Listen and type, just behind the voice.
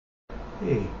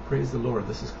Hey, praise the Lord.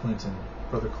 This is Clinton,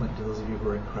 Brother Clinton, to those of you who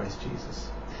are in Christ Jesus.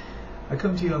 I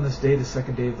come to you on this day, the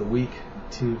second day of the week,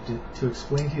 to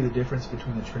explain to you the difference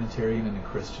between a Trinitarian and a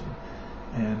Christian.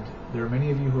 And there are many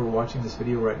of you who are watching this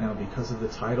video right now because of the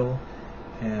title,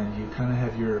 and you kind of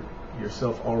have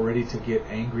yourself all ready to get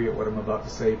angry at what I'm about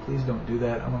to say. Please don't do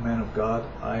that. I'm a man of God.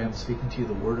 I am speaking to you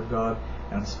the Word of God,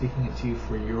 and I'm speaking it to you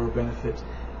for your benefit.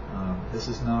 This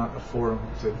is not a forum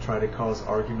to try to cause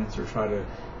arguments or try to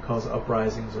cause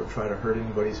uprisings or try to hurt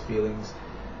anybody's feelings.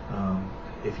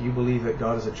 If you believe that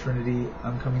God is a Trinity,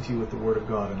 I'm coming to you with the Word of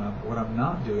God, and what I'm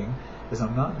not doing is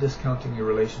I'm not discounting your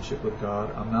relationship with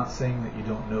God. I'm not saying that you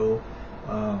don't know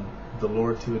the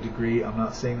Lord to a degree. I'm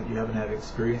not saying that you haven't had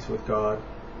experience with God.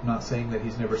 I'm not saying that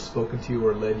He's never spoken to you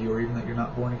or led you, or even that you're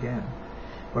not born again.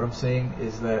 What I'm saying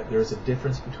is that there's a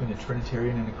difference between a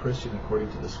Trinitarian and a Christian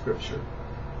according to the Scripture.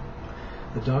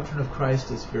 The doctrine of Christ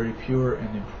is very pure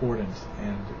and important,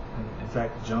 and in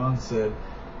fact John said,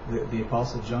 the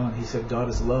Apostle John, he said God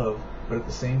is love, but at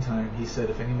the same time he said,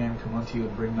 if any man come unto you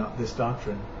and bring not this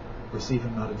doctrine, receive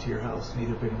him not into your house,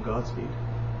 neither bid him Godspeed.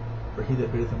 For he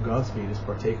that biddeth him Godspeed is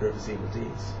partaker of his evil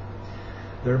deeds.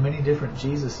 There are many different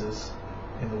Jesuses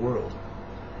in the world,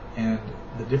 and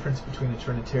the difference between a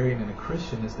Trinitarian and a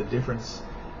Christian is the difference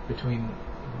between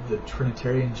the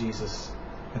Trinitarian Jesus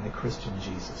and the Christian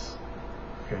Jesus.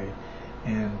 Okay,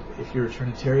 and if you're a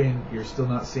Trinitarian, you're still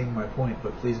not seeing my point,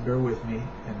 but please bear with me,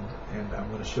 and I'm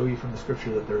going to show you from the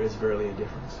Scripture that there is verily a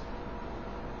difference.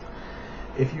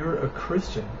 If you're a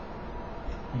Christian,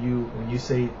 when you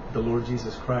say the Lord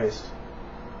Jesus Christ,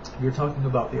 you're talking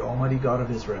about the Almighty God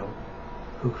of Israel,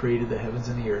 who created the heavens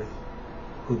and the earth,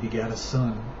 who begat a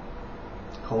Son,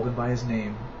 called him by his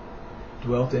name,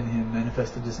 dwelt in him,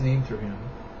 manifested his name through him,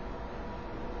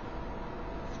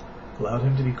 allowed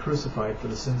him to be crucified for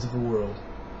the sins of the world,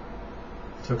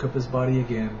 took up his body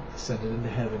again, ascended into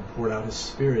heaven, poured out his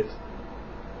Spirit,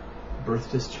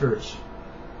 birthed his church,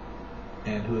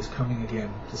 and who is coming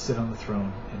again to sit on the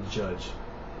throne and judge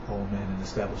all men and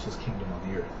establish his kingdom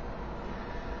on the earth.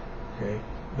 Okay,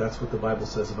 that's what the Bible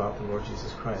says about the Lord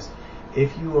Jesus Christ.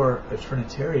 If you are a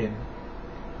Trinitarian,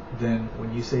 then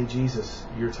when you say Jesus,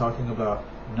 you're talking about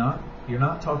you're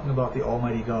not talking about the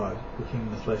Almighty God who came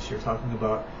in the flesh. You're talking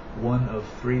about one of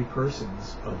three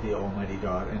persons of the Almighty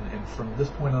God. And from this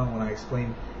point on, when I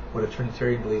explain what a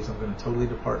Trinitarian believes, I'm going to totally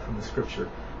depart from the Scripture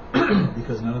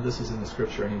because none of this is in the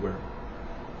Scripture anywhere.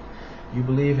 You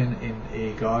believe in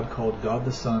a God called God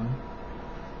the Son,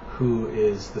 who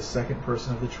is the second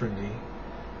person of the Trinity,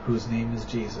 whose name is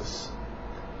Jesus.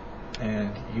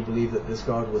 And you believe that this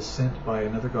God was sent by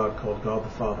another God called God the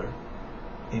Father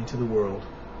into the world,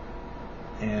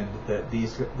 and that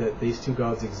these two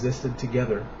gods existed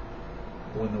together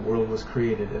when the world was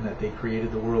created, and that they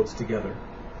created the worlds together.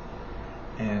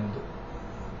 And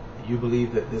you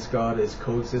believe that this God is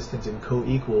coexistent and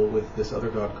co-equal with this other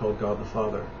God called God the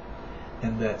Father,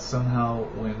 and that somehow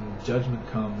when judgment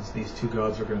comes, these two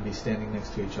gods are going to be standing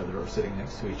next to each other or sitting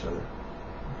next to each other.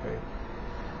 Okay.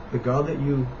 The God that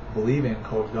you believe in,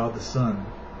 called God the Son,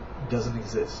 doesn't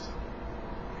exist.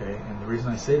 Okay, and the reason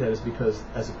I say that is because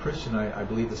as a Christian, I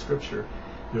believe the Scripture.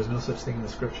 There's no such thing in the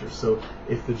Scripture. So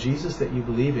if the Jesus that you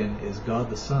believe in is God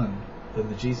the Son, then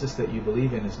the Jesus that you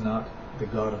believe in is not the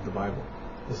God of the Bible.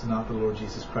 It's not the Lord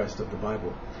Jesus Christ of the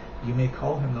Bible. You may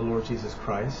call him the Lord Jesus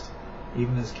Christ,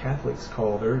 even as Catholics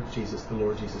call their Jesus the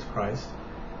Lord Jesus Christ,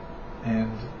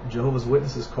 and Jehovah's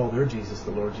Witnesses call their Jesus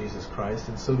the Lord Jesus Christ,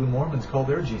 and so do Mormons call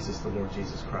their Jesus the Lord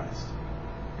Jesus Christ.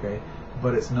 Okay,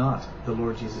 but it's not the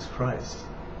Lord Jesus Christ.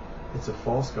 It's a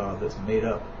false god that's made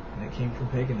up, and it came from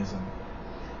paganism,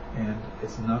 and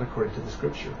it's not according to the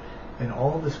Scripture. In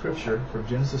all of the Scripture, from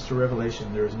Genesis to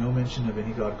Revelation, there is no mention of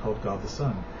any God called God the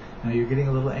Son. Now you're getting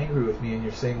a little angry with me, and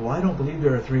you're saying, well, I don't believe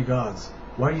there are three gods.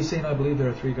 Why are you saying I believe there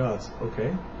are three gods?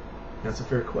 Okay, that's a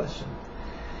fair question.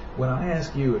 When I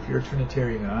ask you, if you're a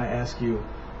Trinitarian, and I ask you,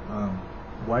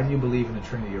 why do you believe in a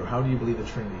Trinity, or how do you believe the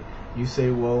Trinity? You say,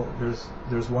 well,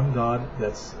 there's one God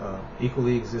that's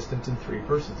equally existent in three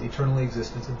persons, eternally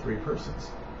existent in three persons.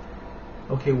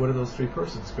 Okay, what are those three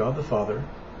persons? God the Father,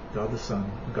 God the Son,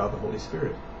 and God the Holy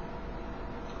Spirit.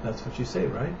 That's what you say,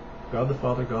 right? God the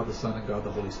Father, God the Son, and God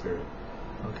the Holy Spirit.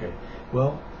 Okay,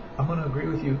 well, I'm going to agree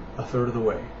with you a third of the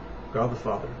way. God the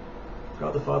Father.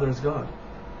 God the Father is God.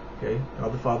 Okay,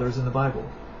 God the Father is in the Bible.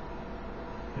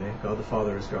 Okay, God the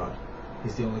Father is God.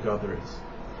 He's the only God there is.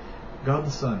 God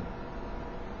the Son.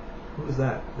 Who is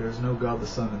that? There's no God the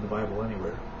Son in the Bible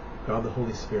anywhere. God the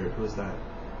Holy Spirit. Who is that?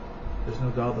 There's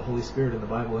no God the Holy Spirit in the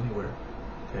Bible anywhere.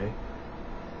 Okay?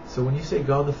 So when you say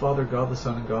God the Father, God the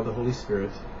Son, and God the Holy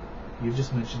Spirit, you've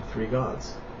just mentioned three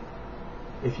gods.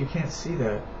 if you can't see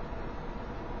that,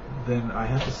 then I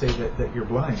have to say that you're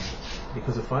blind,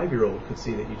 because a 5-year-old could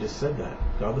see that you just said that.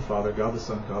 God the Father, God the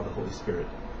Son, God the Holy Spirit.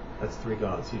 That's 3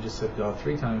 gods. You just said God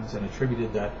 3 times and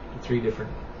attributed that to 3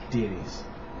 different deities.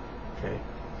 Okay?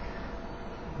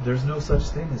 There's no such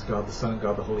thing as God the Son and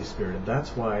God the Holy Spirit, and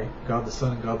that's why God the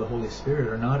Son and God the Holy Spirit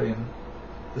are not in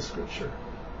the Scripture.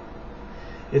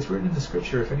 It's written in the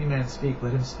Scripture, if any man speak,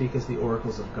 let him speak as the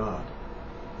oracles of God.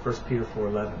 1 Peter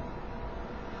 4:11.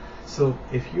 So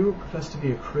if you profess to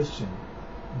be a Christian,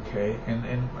 okay,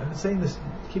 and I'm saying this,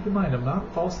 keep in mind, I'm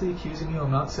not falsely accusing you,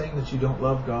 I'm not saying that you don't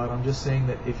love God, I'm just saying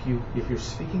that if you're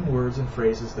speaking words and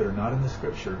phrases that are not in the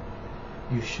Scripture,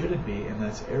 you shouldn't be, and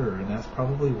that's error, and that's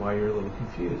probably why you're a little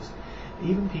confused.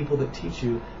 Even people that teach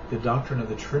you the doctrine of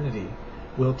the Trinity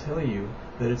will tell you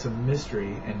that it's a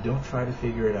mystery, and don't try to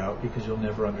figure it out because you'll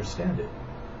never understand it.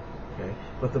 Okay?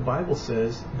 But the Bible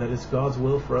says that it's God's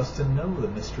will for us to know the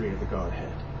mystery of the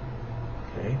Godhead.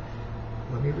 Okay?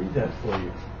 Let me read that for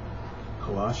you.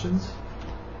 Colossians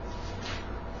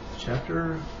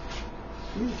chapter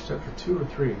 2 or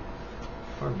 3.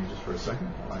 Pardon me just for a second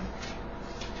while I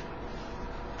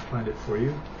find it for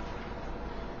you.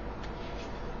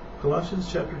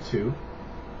 Colossians chapter 2.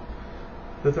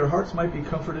 That their hearts might be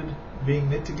comforted, being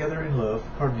knit together in love.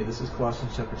 Pardon me, this is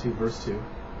Colossians chapter 2, verse 2.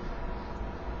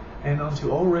 And unto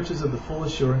all riches of the full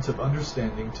assurance of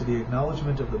understanding, to the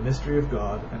acknowledgement of the mystery of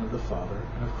God, and of the Father,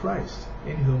 and of Christ,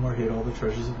 in whom are hid all the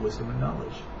treasures of wisdom and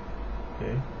knowledge.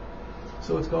 Okay?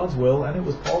 So it's God's will, and it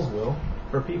was Paul's will,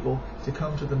 for people to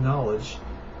come to the knowledge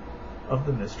of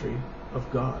the mystery of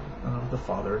God, and of the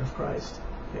Father, and of Christ.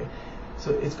 Okay?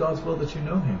 So it's God's will that you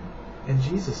know Him. And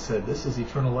Jesus said, this is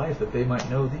eternal life, that they might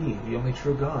know Thee, the only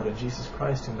true God, and Jesus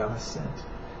Christ whom Thou hast sent,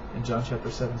 in John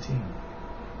chapter 17.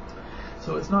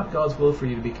 So it's not God's will for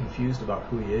you to be confused about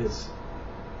who He is.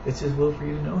 It's His will for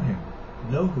you to know Him.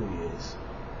 Know who He is.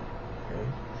 Okay?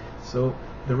 So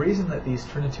the reason that these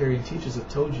Trinitarian teachers have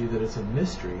told you that it's a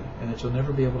mystery, and that you'll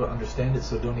never be able to understand it,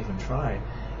 so don't even try,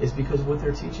 is because what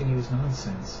they're teaching you is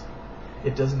nonsense.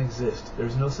 It doesn't exist.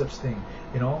 There's no such thing.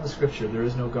 In all the Scripture, there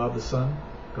is no God the Son,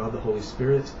 God the Holy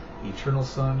Spirit, eternal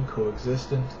Son,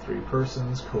 coexistent, 3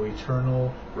 persons,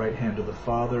 co-eternal, right hand of the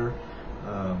Father.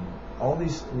 All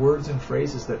these words and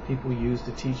phrases that people use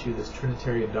to teach you this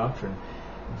Trinitarian doctrine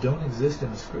don't exist in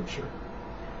the Scripture.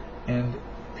 And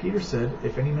Peter said,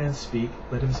 if any man speak,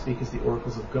 let him speak as the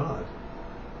oracles of God.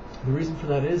 The reason for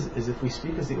that is if we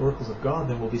speak as the oracles of God,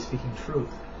 then we'll be speaking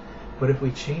truth. But if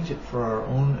we change it for our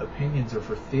own opinions or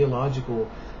for theological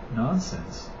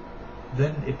nonsense,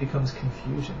 then it becomes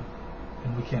confusion,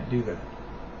 and we can't do that.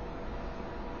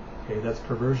 Okay, that's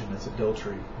perversion, that's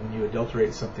adultery. When you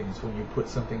adulterate something, it's when you put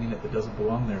something in it that doesn't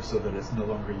belong there so that it's no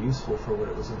longer useful for what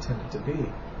it was intended to be.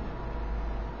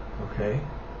 Okay?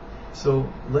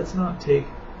 So let's not take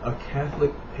a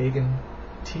Catholic pagan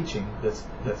teaching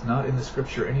that's not in the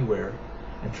Scripture anywhere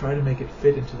and try to make it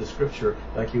fit into the Scripture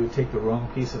like you would take the wrong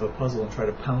piece of a puzzle and try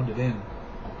to pound it in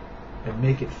and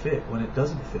make it fit when it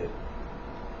doesn't fit.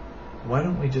 Why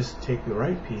don't we just take the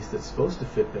right piece that's supposed to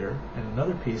fit there and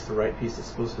another piece, the right piece that's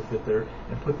supposed to fit there,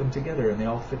 and put them together, and they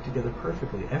all fit together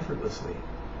perfectly, effortlessly.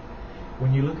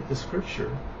 When you look at the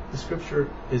Scripture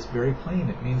is very plain.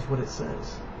 It means what it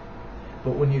says.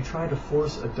 But when you try to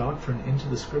force a doctrine into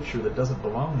the Scripture that doesn't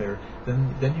belong there,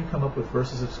 then you come up with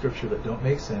verses of Scripture that don't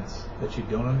make sense, that you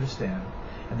don't understand,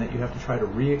 and that you have to try to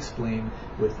re-explain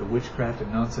with the witchcraft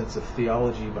and nonsense of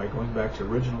theology by going back to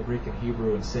original Greek and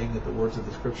Hebrew and saying that the words of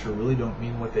the Scripture really don't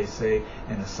mean what they say,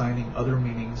 and assigning other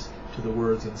meanings to the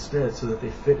words instead so that they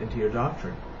fit into your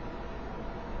doctrine.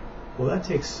 Well, that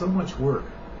takes so much work,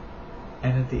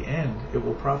 and at the end it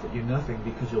will profit you nothing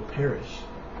because you'll perish.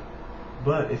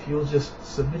 But if you'll just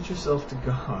submit yourself to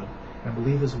God and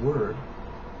believe His Word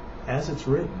as it's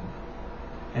written,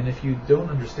 and if you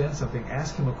don't understand something,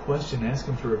 ask Him a question, ask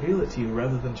Him to reveal it to you,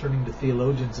 rather than turning to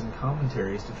theologians and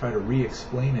commentaries to try to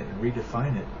re-explain it and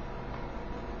redefine it,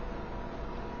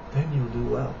 then you'll do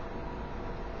well.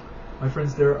 My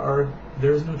friends, there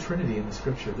is no Trinity in the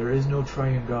Scripture. There is no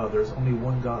triune God. There is only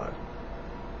one God.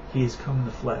 He has come in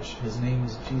the flesh. His name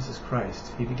is Jesus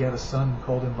Christ. He begat a Son,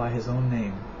 called Him by His own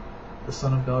name. The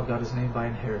Son of God got His name by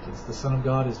inheritance. The Son of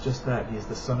God is just that. He is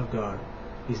the Son of God.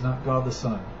 He's not God the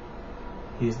Son.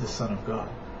 He is the Son of God.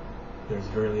 There's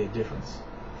verily a difference.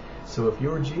 So if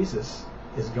your Jesus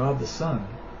is God the Son,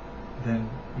 then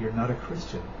you're not a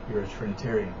Christian. You're a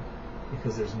Trinitarian.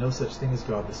 Because there's no such thing as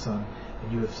God the Son,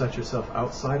 and you have set yourself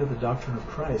outside of the doctrine of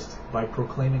Christ by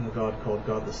proclaiming a God called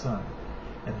God the Son.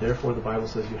 And therefore the Bible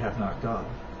says you have not God.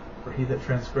 For he that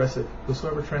transgresseth,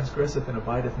 whosoever transgresseth and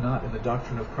abideth not in the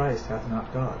doctrine of Christ hath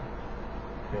not God.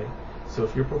 Okay? So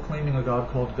if you're proclaiming a God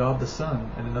called God the Son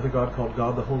and another God called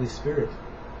God the Holy Spirit,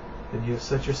 then you have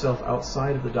set yourself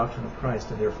outside of the doctrine of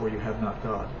Christ, and therefore you have not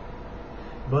God.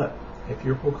 But if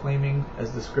you're proclaiming,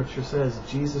 as the Scripture says,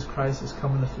 Jesus Christ has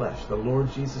come in the flesh, the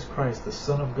Lord Jesus Christ, the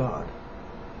Son of God,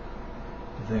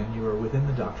 then you are within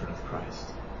the doctrine of Christ.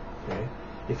 Okay?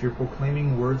 If you're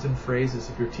proclaiming words and phrases,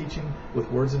 if you're teaching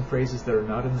with words and phrases that are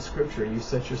not in the Scripture, you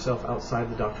set yourself outside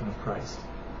the doctrine of Christ.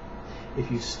 If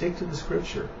you stick to the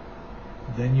Scripture,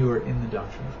 then you are in the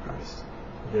doctrine of Christ.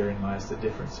 Therein lies the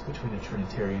difference between a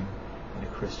Trinitarian and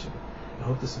a Christian. I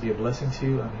hope this will be a blessing to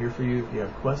you. I'm here for you if you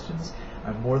have questions.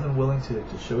 I'm more than willing to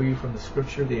show you from the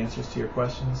Scripture the answers to your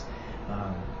questions.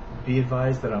 Be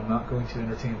advised that I'm not going to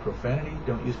entertain profanity.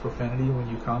 Don't use profanity when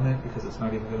you comment, because it's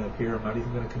not even going to appear. I'm not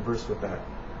even going to converse with that,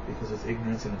 because it's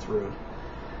ignorance and it's rude.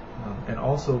 And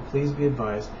also, please be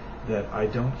advised that I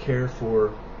don't care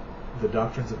for the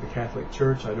doctrines of the Catholic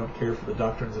Church. I don't care for the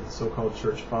doctrines of the so-called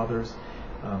Church Fathers.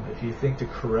 If you think to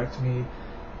correct me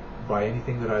by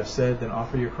anything that I've said, then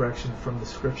offer your correction from the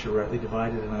Scripture, rightly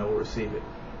divided, and I will receive it.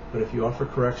 But if you offer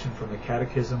correction from the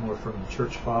Catechism or from the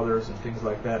Church Fathers and things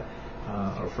like that,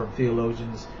 or from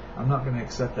theologians, I'm not going to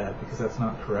accept that, because that's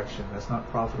not correction. That's not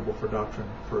profitable for doctrine,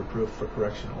 for reproof, for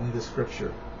correction. Only the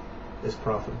Scripture is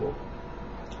profitable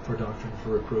for doctrine, for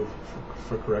reproof,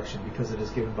 for correction, because it is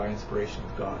given by inspiration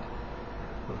of God.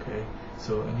 Okay?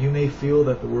 So, and you may feel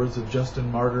that the words of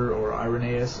Justin Martyr or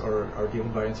Irenaeus are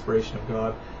given by inspiration of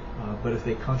God, but if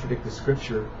they contradict the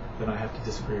Scripture, then I have to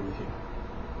disagree with you.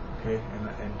 Okay?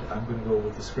 And I'm going to go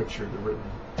with the Scripture, the written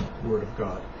Word of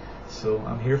God. So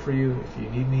I'm here for you. If you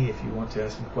need me, if you want to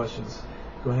ask me questions,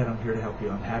 go ahead. I'm here to help you.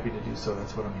 I'm happy to do so.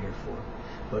 That's what I'm here for.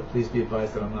 But please be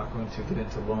advised that I'm not going to get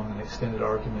into long and extended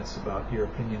arguments about your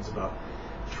opinions about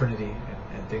Trinity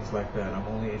and things like that. I'm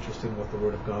only interested in what the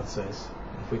Word of God says.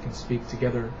 And if we can speak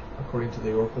together according to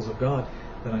the oracles of God,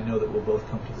 then I know that we'll both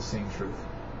come to the same truth.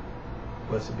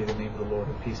 Blessed be the name of the Lord,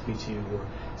 and peace be to you who are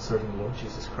serving the Lord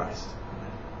Jesus Christ.